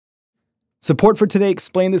Support for Today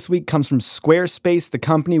Explained this week comes from Squarespace. The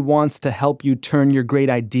company wants to help you turn your great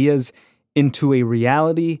ideas into a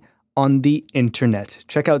reality on the internet.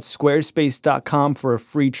 Check out squarespace.com for a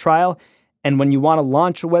free trial. And when you want to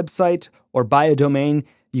launch a website or buy a domain,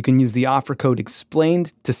 you can use the offer code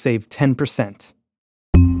EXPLAINED to save 10%.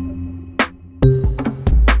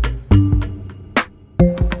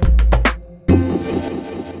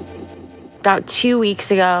 About 2 weeks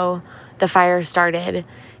ago, the fire started.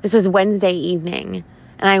 This was Wednesday evening,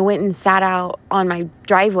 and I went and sat out on my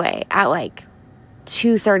driveway at like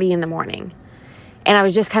 2:30 in the morning. And I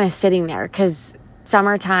was just kind of sitting there because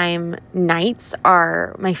summertime nights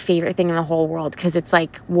are my favorite thing in the whole world because it's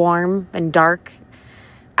like warm and dark.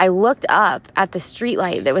 I looked up at the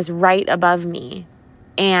streetlight that was right above me,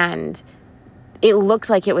 and it looked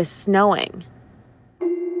like it was snowing.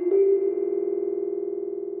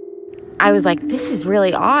 I was like, this is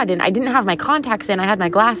really odd. And I didn't have my contacts in. I had my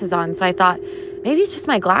glasses on. So I thought, maybe it's just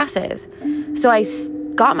my glasses. So I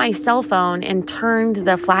got my cell phone and turned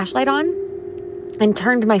the flashlight on and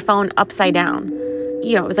turned my phone upside down.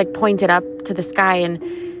 You know, it was like pointed up to the sky. And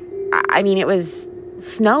I mean, it was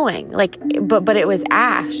snowing, like, but it was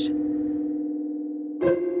ash.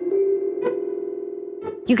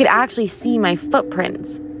 You could actually see my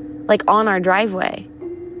footprints, like on our driveway.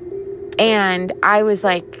 And I was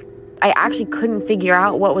like, I actually couldn't figure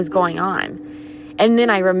out what was going on. And then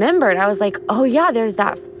I remembered, I was like, oh yeah, there's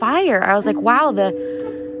that fire. I was like, wow,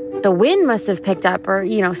 the wind must have picked up or,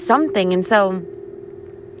 you know, something. And so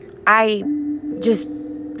I just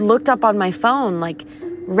looked up on my phone, like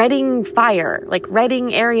Reading fire, like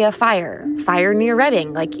Reading area fire near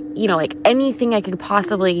Reading, like, you know, like anything I could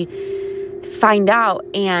possibly find out.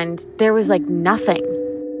 And there was like nothing.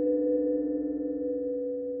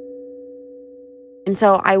 And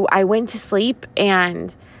so I went to sleep,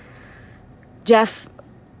 and Jeff,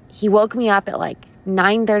 he woke me up at like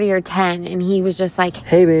 9:30 or 10, and he was just like,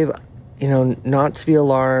 hey babe, you know, not to be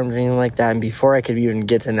alarmed or anything like that. And before I could even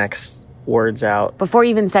get the next words out, before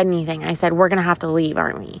he even said anything, I said, we're going to have to leave,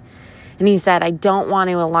 aren't we? And he said, I don't want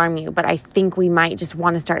to alarm you, but I think we might just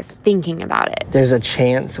want to start thinking about it. There's a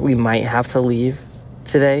chance we might have to leave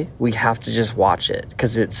today. We have to just watch it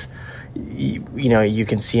because it's, you know, you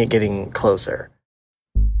can see it getting closer.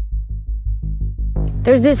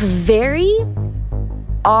 There's this very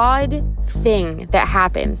odd thing that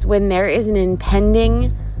happens when there is an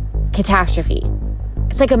impending catastrophe.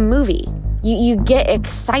 It's like a movie. You get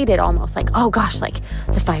excited almost, like, oh gosh, like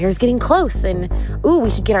the fire's getting close, and ooh, we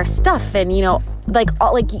should get our stuff, and you know, like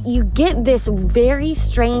you get this very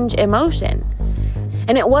strange emotion.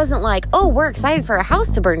 And it wasn't like, oh, we're excited for a house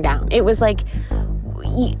to burn down. It was like,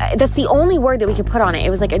 that's the only word that we could put on it. It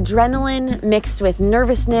was like adrenaline mixed with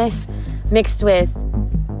nervousness, mixed with,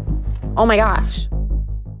 oh my gosh.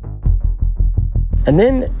 And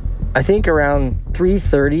then I think around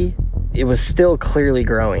 3:30, it was still clearly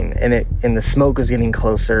growing, and the smoke was getting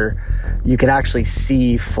closer. You could actually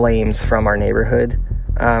see flames from our neighborhood,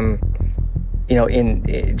 you know,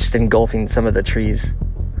 just engulfing some of the trees.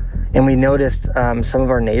 And we noticed some of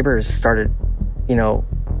our neighbors started, you know,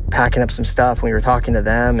 packing up some stuff. We were talking to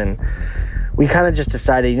them, and we kind of just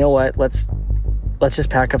decided, you know what, let's just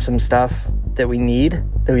pack up some stuff that we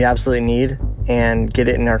absolutely need, and get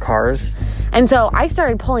it in our cars. And so I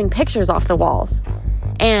started pulling pictures off the walls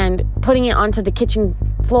and putting it onto the kitchen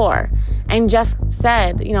floor. And Jeff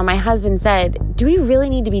said, you know, my husband said, do we really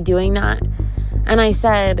need to be doing that? And I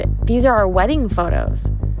said, these are our wedding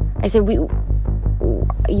photos. I said,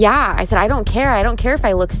 yeah. I said, I don't care. I don't care if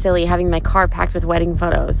I look silly having my car packed with wedding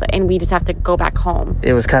photos and we just have to go back home.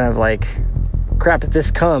 It was kind of like, crap, if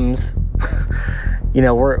this comes, you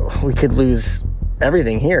know, we could lose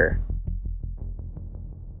everything here.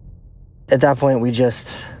 At that point, we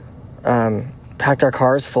just packed our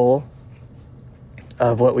cars full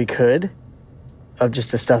of what we could, of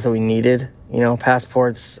just the stuff that we needed, you know,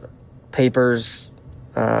 passports, papers,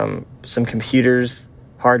 some computers,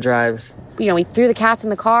 hard drives. You know, we threw the cats in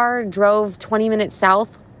the car, drove 20 minutes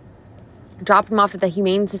south, dropped them off at the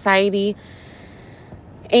Humane Society,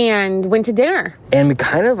 and went to dinner. And we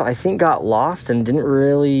kind of, I think, got lost and didn't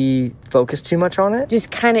really focus too much on it.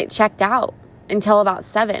 Just kind of checked out until about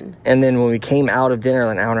 7. And then when we came out of dinner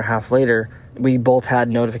an hour and a half later, we both had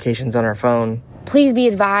notifications on our phone. Please be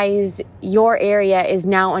advised, your area is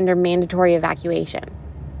now under mandatory evacuation.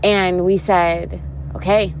 And we said,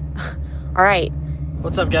 okay, all right.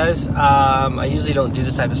 What's up, guys? I usually don't do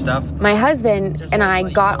this type of stuff. My husband and I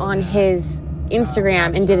got on his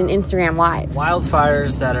Instagram and did an Instagram live.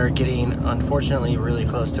 Wildfires that are getting, unfortunately, really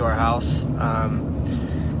close to our house.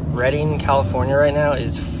 Redding, California right now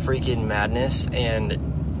is freaking madness, and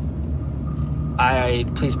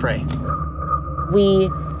Please pray. We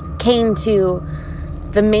came to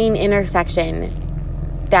the main intersection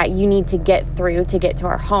that you need to get through to get to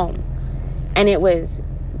our home. And it was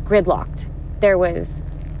gridlocked. There was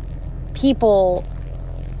people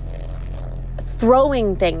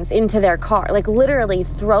throwing things into their car, like literally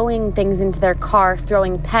throwing things into their car,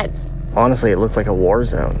 throwing pets. Honestly, it looked like a war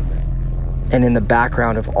zone. And in the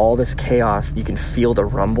background of all this chaos, you can feel the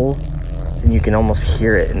rumble, and you can almost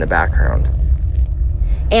hear it in the background.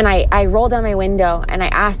 And I rolled down my window and I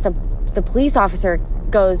asked the police officer,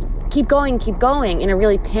 goes, keep going, in a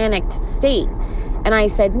really panicked state. And I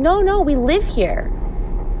said, no, we live here.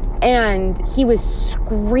 And he was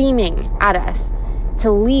screaming at us to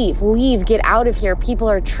leave, get out of here. People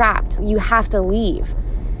are trapped. You have to leave.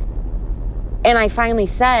 And I finally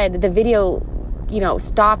said, the video,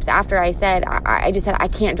 stops after I said, I just said, I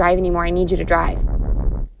can't drive anymore. I need you to drive.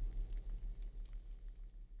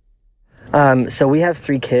 So we have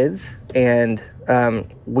 3 kids, and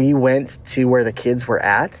we went to where the kids were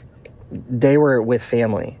at. They were with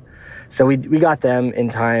family. So we got them in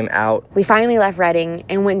time out. We finally left Redding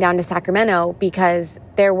and went down to Sacramento because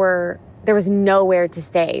there was nowhere to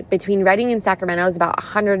stay. Between Redding and Sacramento is about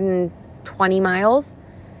 120 miles,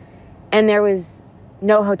 and there was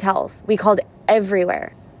no hotels. We called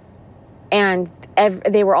everywhere, and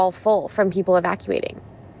they were all full from people evacuating.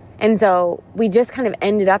 And so we just kind of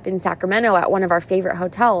ended up in Sacramento at one of our favorite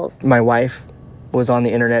hotels. My wife was on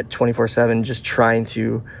the internet 24/7 just trying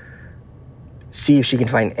to see if she can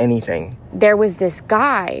find anything. There was this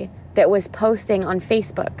guy that was posting on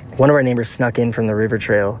Facebook. One of our neighbors snuck in from the river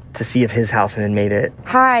trail to see if his house had made it.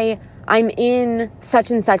 Hi, I'm in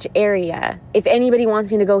such and such area. If anybody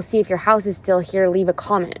wants me to go see if your house is still here, leave a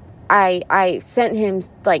comment. I sent him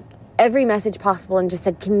like every message possible and just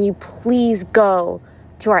said, can you please go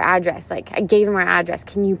to our address? Like, I gave him our address.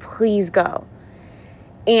 Can you please go?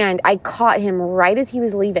 And I caught him right as he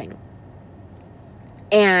was leaving.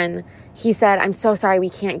 And he said, I'm so sorry, we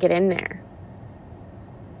can't get in there.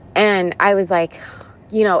 And I was like,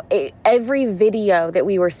 every video that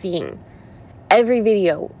we were seeing,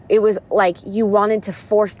 it was like you wanted to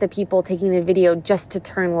force the people taking the video just to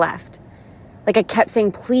turn left. Like, I kept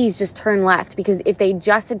saying, please just turn left, because if they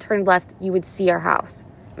just had turned left, you would see our house.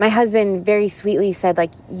 My husband very sweetly said,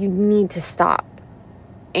 like, you need to stop.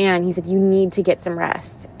 And he said, you need to get some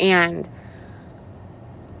rest. And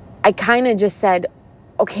I kind of just said,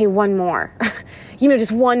 okay, one more.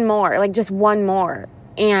 Just one more.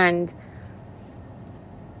 And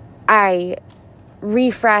I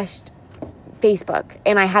refreshed Facebook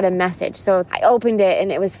and I had a message. So I opened it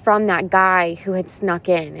and it was from that guy who had snuck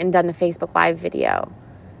in and done the Facebook Live video.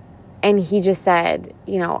 And he just said,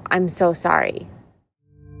 I'm so sorry.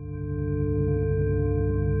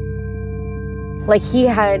 Like, he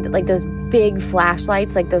had like those big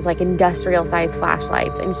flashlights, like those like industrial sized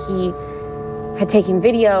flashlights, and he had taken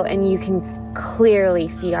video, and you can clearly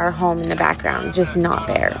see our home in the background, just not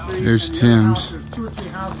there. There's Tim's,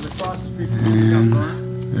 and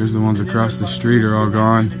there's the ones across the street are all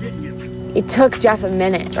gone. It took Jeff a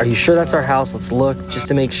minute. Are you sure that's our house? Let's look just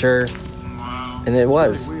to make sure. And it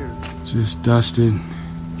was. Just dusted.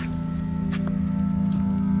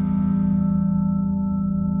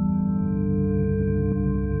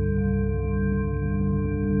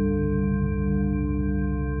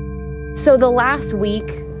 So the last week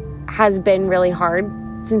has been really hard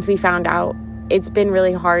since we found out. It's been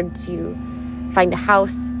really hard to find a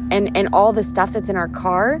house, and all the stuff that's in our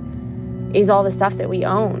car is all the stuff that we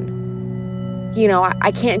own.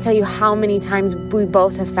 I can't tell you how many times we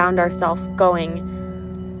both have found ourselves going,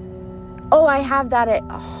 oh, I have that at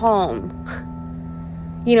home.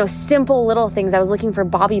 Simple little things. I was looking for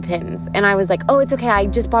bobby pins, and I was like, oh, it's okay. I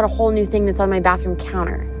just bought a whole new thing that's on my bathroom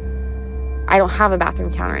counter. I don't have a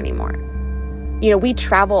bathroom counter anymore. We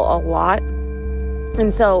travel a lot,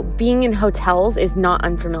 and so being in hotels is not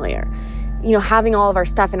unfamiliar. Having all of our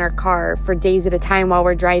stuff in our car for days at a time while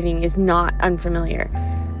we're driving is not unfamiliar.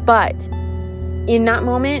 But in that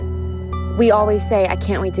moment, we always say, I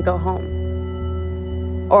can't wait to go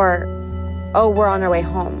home. Or, oh, we're on our way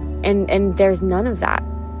home. And there's none of that.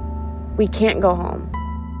 We can't go home.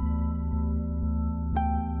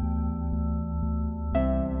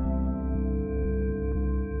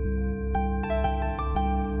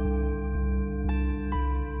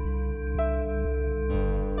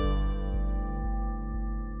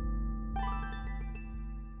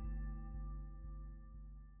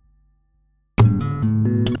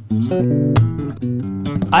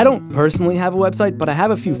 I don't personally have a website, but I have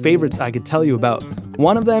a few favorites I could tell you about.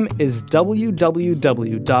 One of them is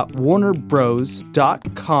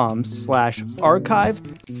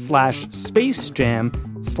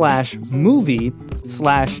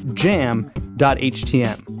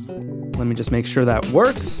Let me just make sure that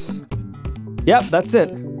works. Yep, that's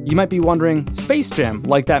it. You might be wondering, Space Jam,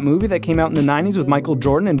 like that movie that came out in the 90s with Michael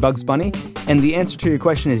Jordan and Bugs Bunny? And the answer to your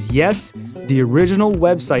question is yes, the original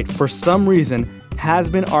website, for some reason, has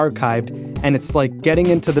been archived, and it's like getting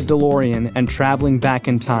into the DeLorean and traveling back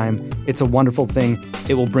in time. It's a wonderful thing.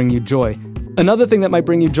 It will bring you joy. Another thing that might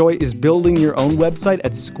bring you joy is building your own website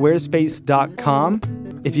at squarespace.com.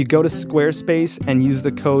 If you go to Squarespace and use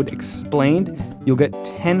the code EXPLAINED, you'll get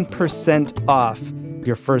 10% off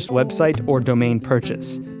your first website or domain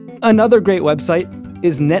purchase. Another great website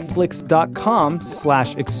is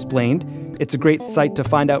netflix.com/explained. It's a great site to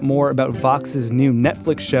find out more about Vox's new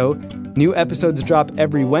Netflix show. New episodes drop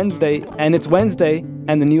every Wednesday, and it's Wednesday,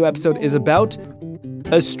 and the new episode is about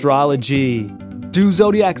astrology. Do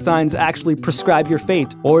zodiac signs actually prescribe your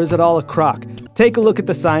fate, or is it all a crock? Take a look at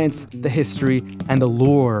the science, the history, and the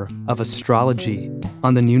lore of astrology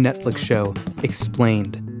on the new Netflix show,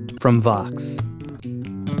 Explained, from Vox.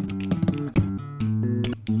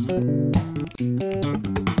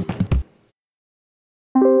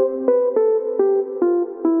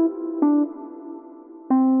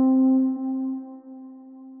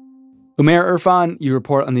 Umair, Irfan, you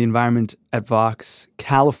report on the environment at Vox.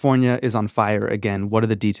 California is on fire again. What are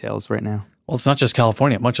the details right now? Well, it's not just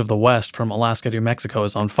California. Much of the West, from Alaska to Mexico,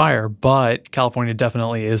 is on fire, but California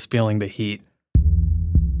definitely is feeling the heat.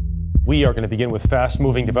 We are going to begin with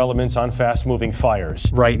fast-moving developments on fast-moving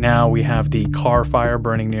fires. Right now, we have the car fire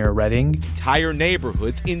burning near Redding. Entire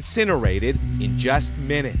neighborhoods incinerated in just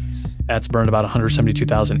minutes. That's burned about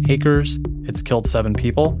 172,000 acres. It's killed 7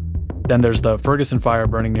 people. Then there's the Ferguson fire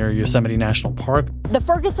burning near Yosemite National Park. The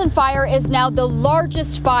Ferguson fire is now the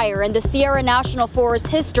largest fire in the Sierra National Forest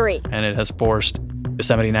history. And it has forced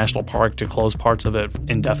Yosemite National Park to close parts of it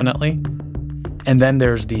indefinitely. And then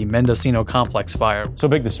there's the Mendocino Complex Fire. So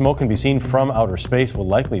big the smoke can be seen from outer space, will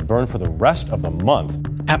likely burn for the rest of the month.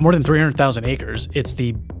 At more than 300,000 acres, it's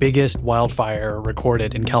the biggest wildfire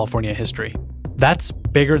recorded in California history. That's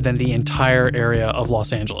bigger than the entire area of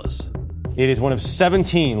Los Angeles. It is one of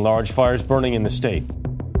 17 large fires burning in the state.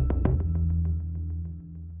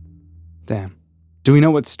 Damn. Do we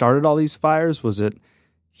know what started all these fires? Was it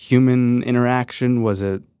human interaction? Was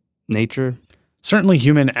it nature? Certainly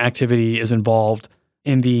human activity is involved.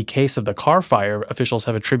 In the case of the car fire, officials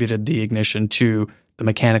have attributed the ignition to the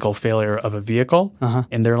mechanical failure of a vehicle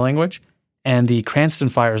in their language. And the Cranston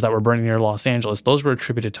fires that were burning near Los Angeles, those were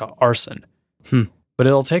attributed to arson. But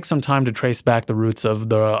it'll take some time to trace back the roots of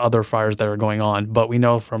the other fires that are going on. But we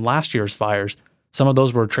know from last year's fires, some of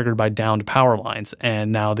those were triggered by downed power lines.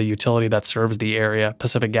 And now the utility that serves the area,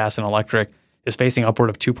 Pacific Gas and Electric, is facing upward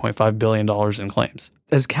of $2.5 billion in claims.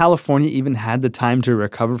 Has California even had the time to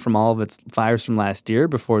recover from all of its fires from last year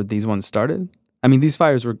before these ones started? I mean, these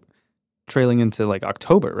fires were trailing into like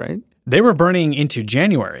October, right? They were burning into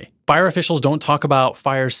January. Fire officials don't talk about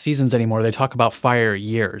fire seasons anymore. They talk about fire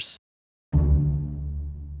years.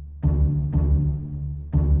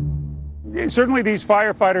 Certainly these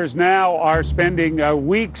firefighters now are spending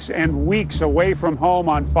weeks and weeks away from home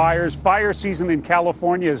on fires. Fire season in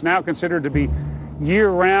California is now considered to be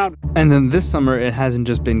year-round. And then this summer, it hasn't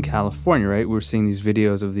just been California, right? We're seeing these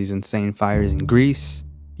videos of these insane fires in Greece.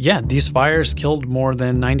 Yeah, these fires killed more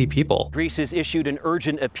than 90 people. Greece has issued an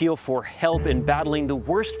urgent appeal for help in battling the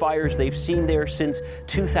worst fires they've seen there since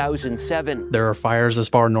 2007. There are fires as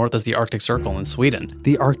far north as the Arctic Circle in Sweden.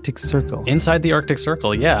 The Arctic Circle? Inside the Arctic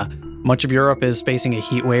Circle, yeah. Much of Europe is facing a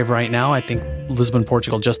heat wave right now. I think Lisbon,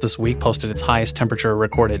 Portugal, just this week posted its highest temperature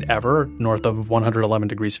recorded ever, north of 111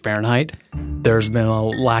 degrees Fahrenheit. There's been a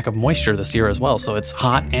lack of moisture this year as well, so it's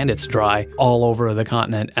hot and it's dry all over the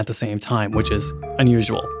continent at the same time, which is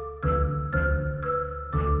unusual.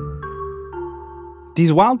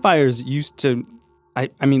 These wildfires used to,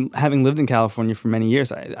 I mean, having lived in California for many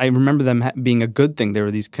years, I remember them being a good thing. There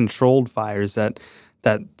were these controlled fires that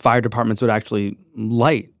fire departments would actually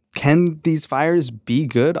light. Can these fires be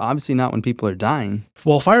good? Obviously not when people are dying.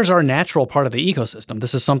 Well, fires are a natural part of the ecosystem.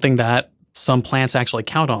 This is something that some plants actually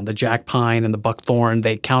count on. The jack pine and the buckthorn,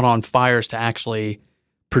 they count on fires to actually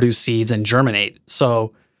produce seeds and germinate.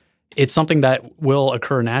 So it's something that will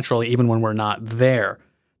occur naturally even when we're not there.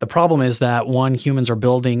 The problem is that, one, humans are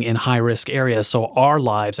building in high-risk areas, so our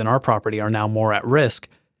lives and our property are now more at risk.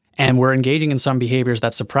 And we're engaging in some behaviors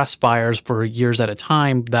that suppress fires for years at a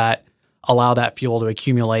time that allow that fuel to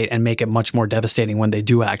accumulate and make it much more devastating when they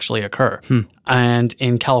do actually occur. And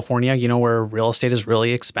in California, where real estate is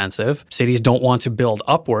really expensive, cities don't want to build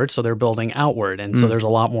upward, so they're building outward. And so there's a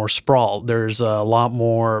lot more sprawl. There's a lot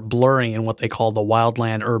more blurring in what they call the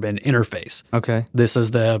wildland-urban interface. Okay. This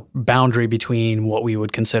is the boundary between what we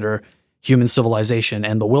would consider human civilization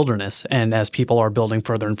and the wilderness. And as people are building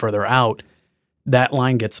further and further out, that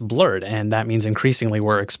line gets blurred. And that means increasingly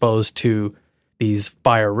we're exposed to these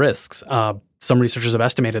fire risks. Some researchers have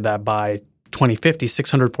estimated that by 2050,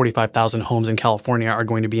 645,000 homes in California are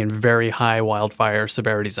going to be in very high wildfire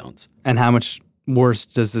severity zones. And how much worse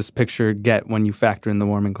does this picture get when you factor in the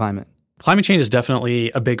warming climate? Climate change is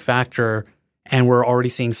definitely a big factor, and we're already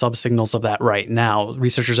seeing subsignals of that right now.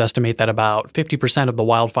 Researchers estimate that about 50% of the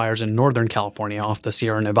wildfires in Northern California off the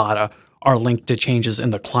Sierra Nevada are linked to changes in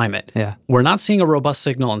the climate. Yeah. We're not seeing a robust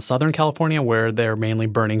signal in Southern California, where they're mainly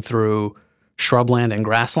burning through shrubland and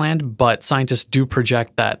grassland, but scientists do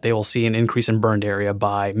project that they will see an increase in burned area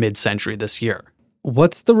by mid-century this year.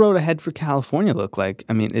 What's the road ahead for California look like?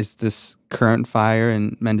 I mean, is this current fire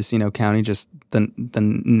in Mendocino County just the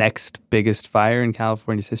next biggest fire in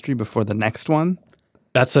California's history before the next one?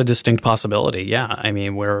 That's a distinct possibility, yeah. I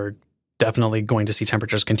mean, we're definitely going to see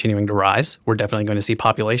temperatures continuing to rise. We're definitely going to see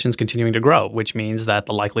populations continuing to grow, which means that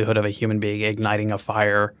the likelihood of a human being igniting a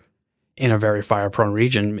fire in a very fire-prone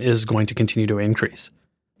region is going to continue to increase.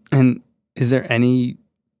 And is there any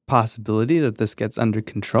possibility that this gets under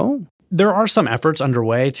control? There are some efforts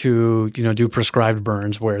underway to, do prescribed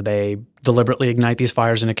burns where they deliberately ignite these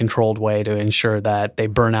fires in a controlled way to ensure that they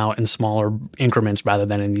burn out in smaller increments rather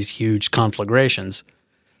than in these huge conflagrations.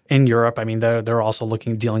 In Europe, I mean, they're also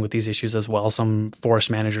dealing with these issues as well. Some forest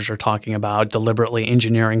managers are talking about deliberately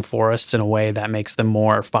engineering forests in a way that makes them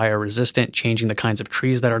more fire resistant, changing the kinds of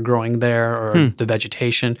trees that are growing there or the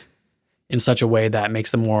vegetation in such a way that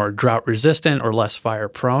makes them more drought resistant or less fire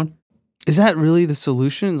prone. Is that really the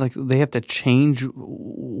solution? Like, they have to change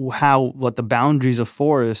what the boundaries of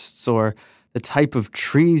forests or the type of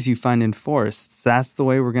trees you find in forests? That's the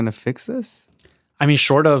way we're going to fix this? I mean,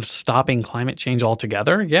 short of stopping climate change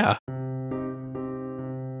altogether, yeah.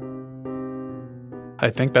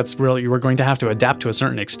 I think that's really, we're going to have to adapt to a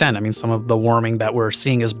certain extent. I mean, some of the warming that we're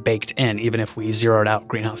seeing is baked in, even if we zeroed out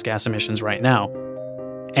greenhouse gas emissions right now.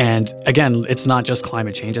 And again, it's not just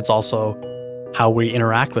climate change, it's also how we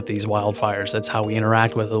interact with these wildfires. It's how we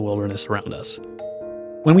interact with the wilderness around us.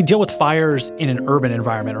 When we deal with fires in an urban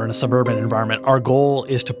environment or in a suburban environment, our goal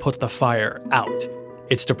is to put the fire out.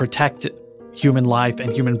 It's to protect human life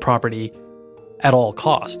and human property at all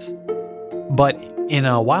costs. But in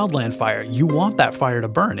a wildland fire, you want that fire to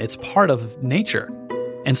burn. It's part of nature.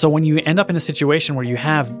 And so when you end up in a situation where you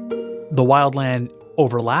have the wildland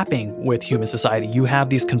overlapping with human society, you have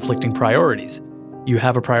these conflicting priorities. You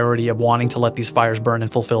have a priority of wanting to let these fires burn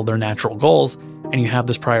and fulfill their natural goals, and you have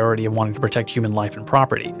this priority of wanting to protect human life and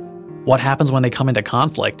property. What happens when they come into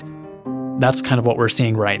conflict? That's kind of what we're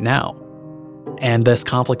seeing right now. And this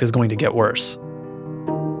conflict is going to get worse.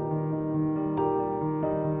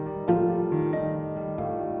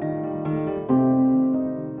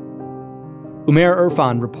 Umair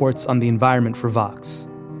Irfan reports on the environment for Vox.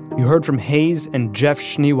 You heard from Hayes and Jeff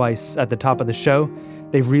Schneeweiss at the top of the show.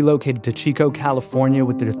 They've relocated to Chico, California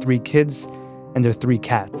with their 3 kids and their 3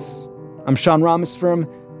 cats. I'm Sean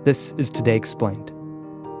Rameswaram. This is Today Explained.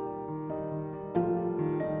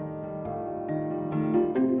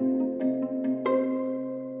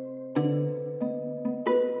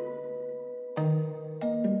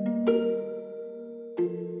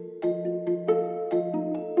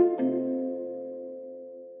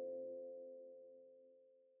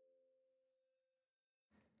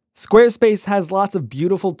 Squarespace has lots of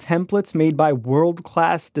beautiful templates made by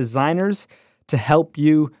world-class designers to help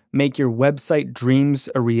you make your website dreams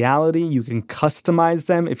a reality. You can customize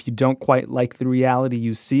them if you don't quite like the reality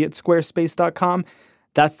you see at squarespace.com.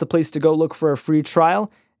 That's the place to go look for a free trial,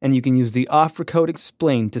 and you can use the offer code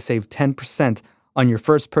EXPLAINED to save 10% on your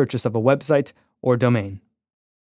first purchase of a website or domain.